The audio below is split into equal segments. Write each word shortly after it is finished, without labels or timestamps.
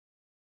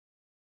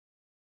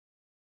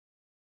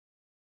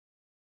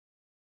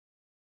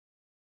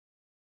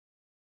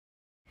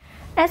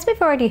As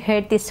we've already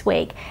heard this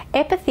week,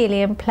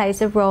 epithelium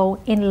plays a role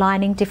in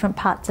lining different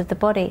parts of the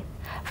body.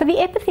 For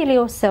the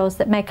epithelial cells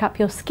that make up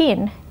your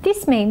skin,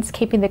 this means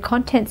keeping the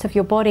contents of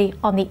your body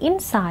on the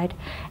inside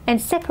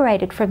and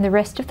separated from the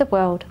rest of the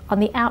world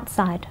on the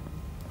outside.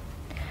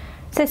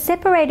 So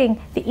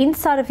separating the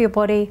inside of your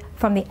body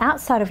from the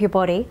outside of your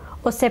body,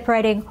 or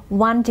separating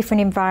one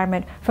different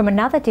environment from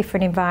another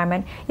different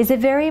environment, is a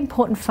very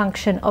important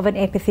function of an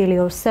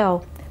epithelial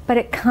cell, but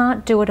it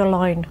can't do it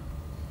alone.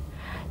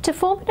 To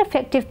form an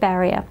effective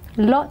barrier,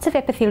 lots of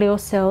epithelial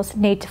cells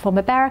need to form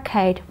a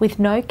barricade with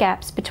no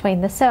gaps between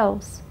the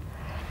cells.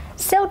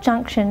 Cell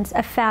junctions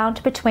are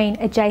found between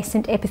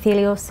adjacent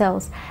epithelial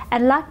cells,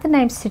 and like the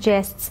name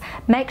suggests,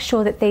 make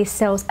sure that these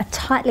cells are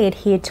tightly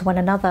adhered to one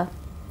another.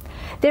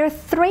 There are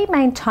three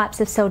main types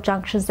of cell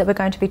junctions that we're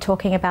going to be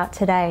talking about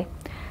today.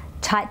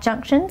 Tight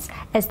junctions,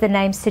 as the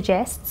name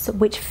suggests,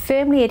 which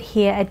firmly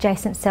adhere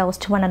adjacent cells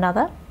to one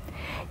another.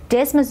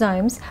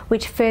 Desmosomes,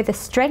 which further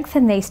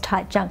strengthen these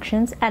tight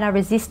junctions and are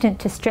resistant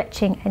to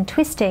stretching and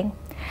twisting.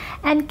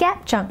 And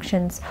gap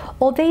junctions,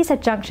 or these are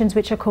junctions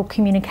which are called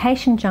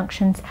communication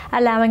junctions,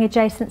 allowing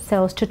adjacent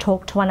cells to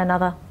talk to one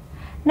another.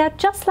 Now,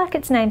 just like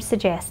its name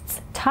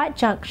suggests, tight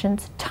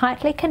junctions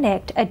tightly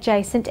connect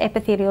adjacent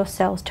epithelial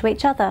cells to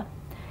each other.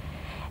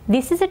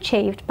 This is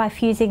achieved by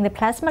fusing the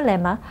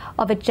plasmalemma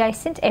of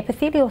adjacent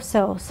epithelial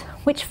cells,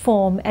 which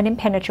form an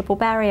impenetrable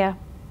barrier.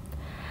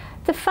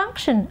 The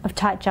function of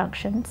tight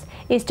junctions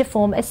is to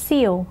form a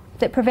seal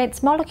that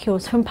prevents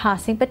molecules from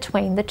passing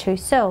between the two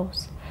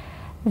cells.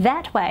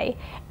 That way,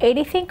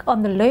 anything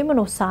on the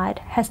luminal side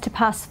has to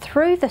pass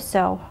through the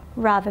cell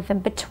rather than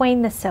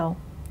between the cell.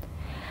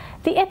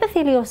 The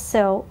epithelial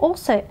cell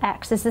also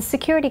acts as a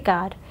security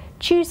guard,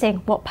 choosing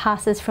what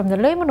passes from the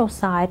luminal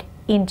side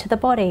into the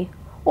body,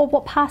 or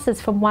what passes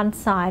from one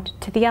side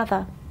to the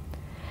other.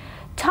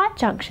 Tight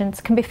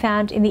junctions can be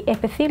found in the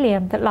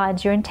epithelium that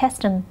lines your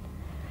intestine.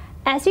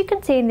 As you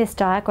can see in this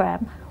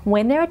diagram,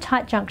 when there are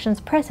tight junctions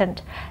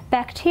present,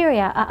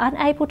 bacteria are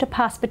unable to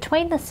pass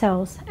between the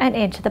cells and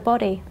enter the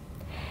body.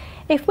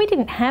 If we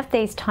didn't have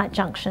these tight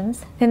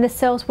junctions, then the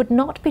cells would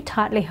not be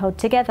tightly held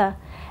together,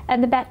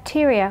 and the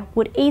bacteria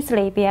would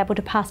easily be able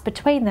to pass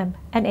between them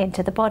and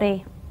enter the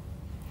body.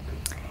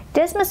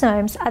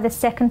 Desmosomes are the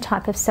second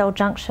type of cell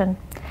junction,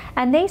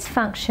 and these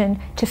function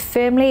to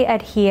firmly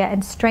adhere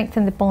and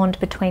strengthen the bond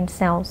between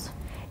cells.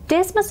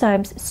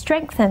 Desmosomes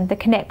strengthen the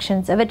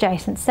connections of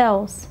adjacent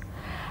cells.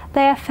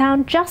 They are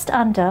found just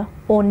under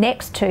or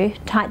next to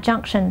tight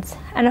junctions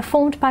and are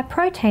formed by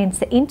proteins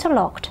that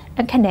interlock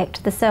and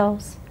connect the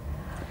cells.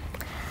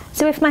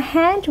 So if my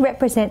hand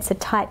represents a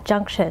tight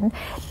junction,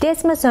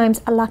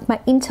 desmosomes are like my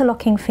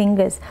interlocking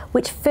fingers,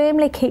 which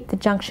firmly keep the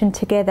junction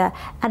together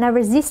and are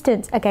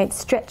resistant against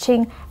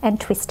stretching and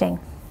twisting.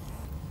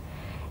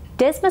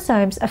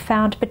 Desmosomes are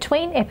found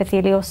between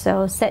epithelial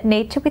cells that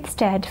need to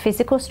withstand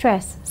physical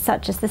stress,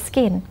 such as the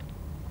skin.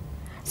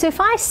 So if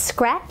I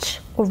scratch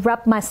or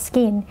rub my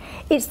skin,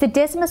 it's the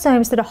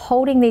desmosomes that are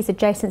holding these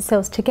adjacent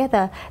cells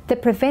together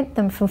that prevent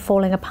them from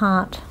falling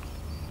apart.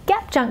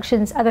 Gap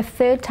junctions are the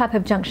third type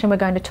of junction we're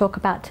going to talk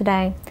about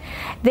today.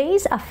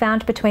 These are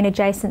found between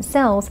adjacent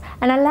cells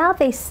and allow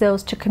these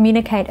cells to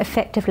communicate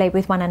effectively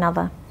with one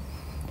another.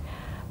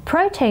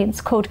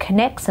 Proteins called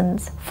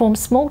connexins form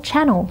small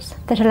channels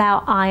that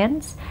allow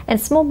ions and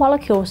small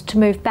molecules to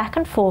move back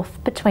and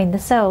forth between the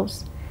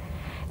cells.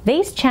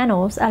 These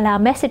channels allow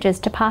messages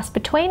to pass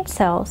between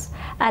cells,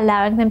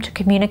 allowing them to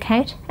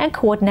communicate and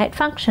coordinate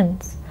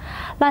functions,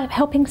 like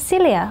helping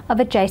cilia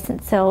of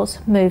adjacent cells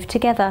move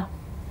together.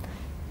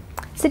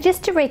 So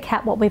just to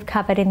recap what we've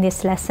covered in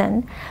this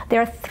lesson,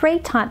 there are three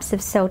types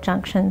of cell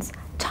junctions.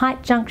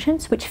 Tight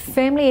junctions, which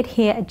firmly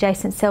adhere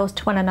adjacent cells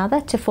to one another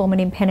to form an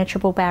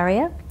impenetrable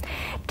barrier.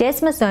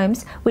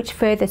 Desmosomes, which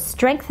further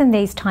strengthen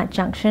these tight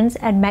junctions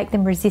and make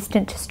them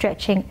resistant to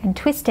stretching and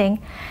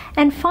twisting.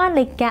 And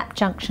finally, gap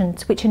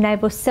junctions, which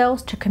enable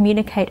cells to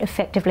communicate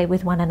effectively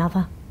with one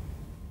another.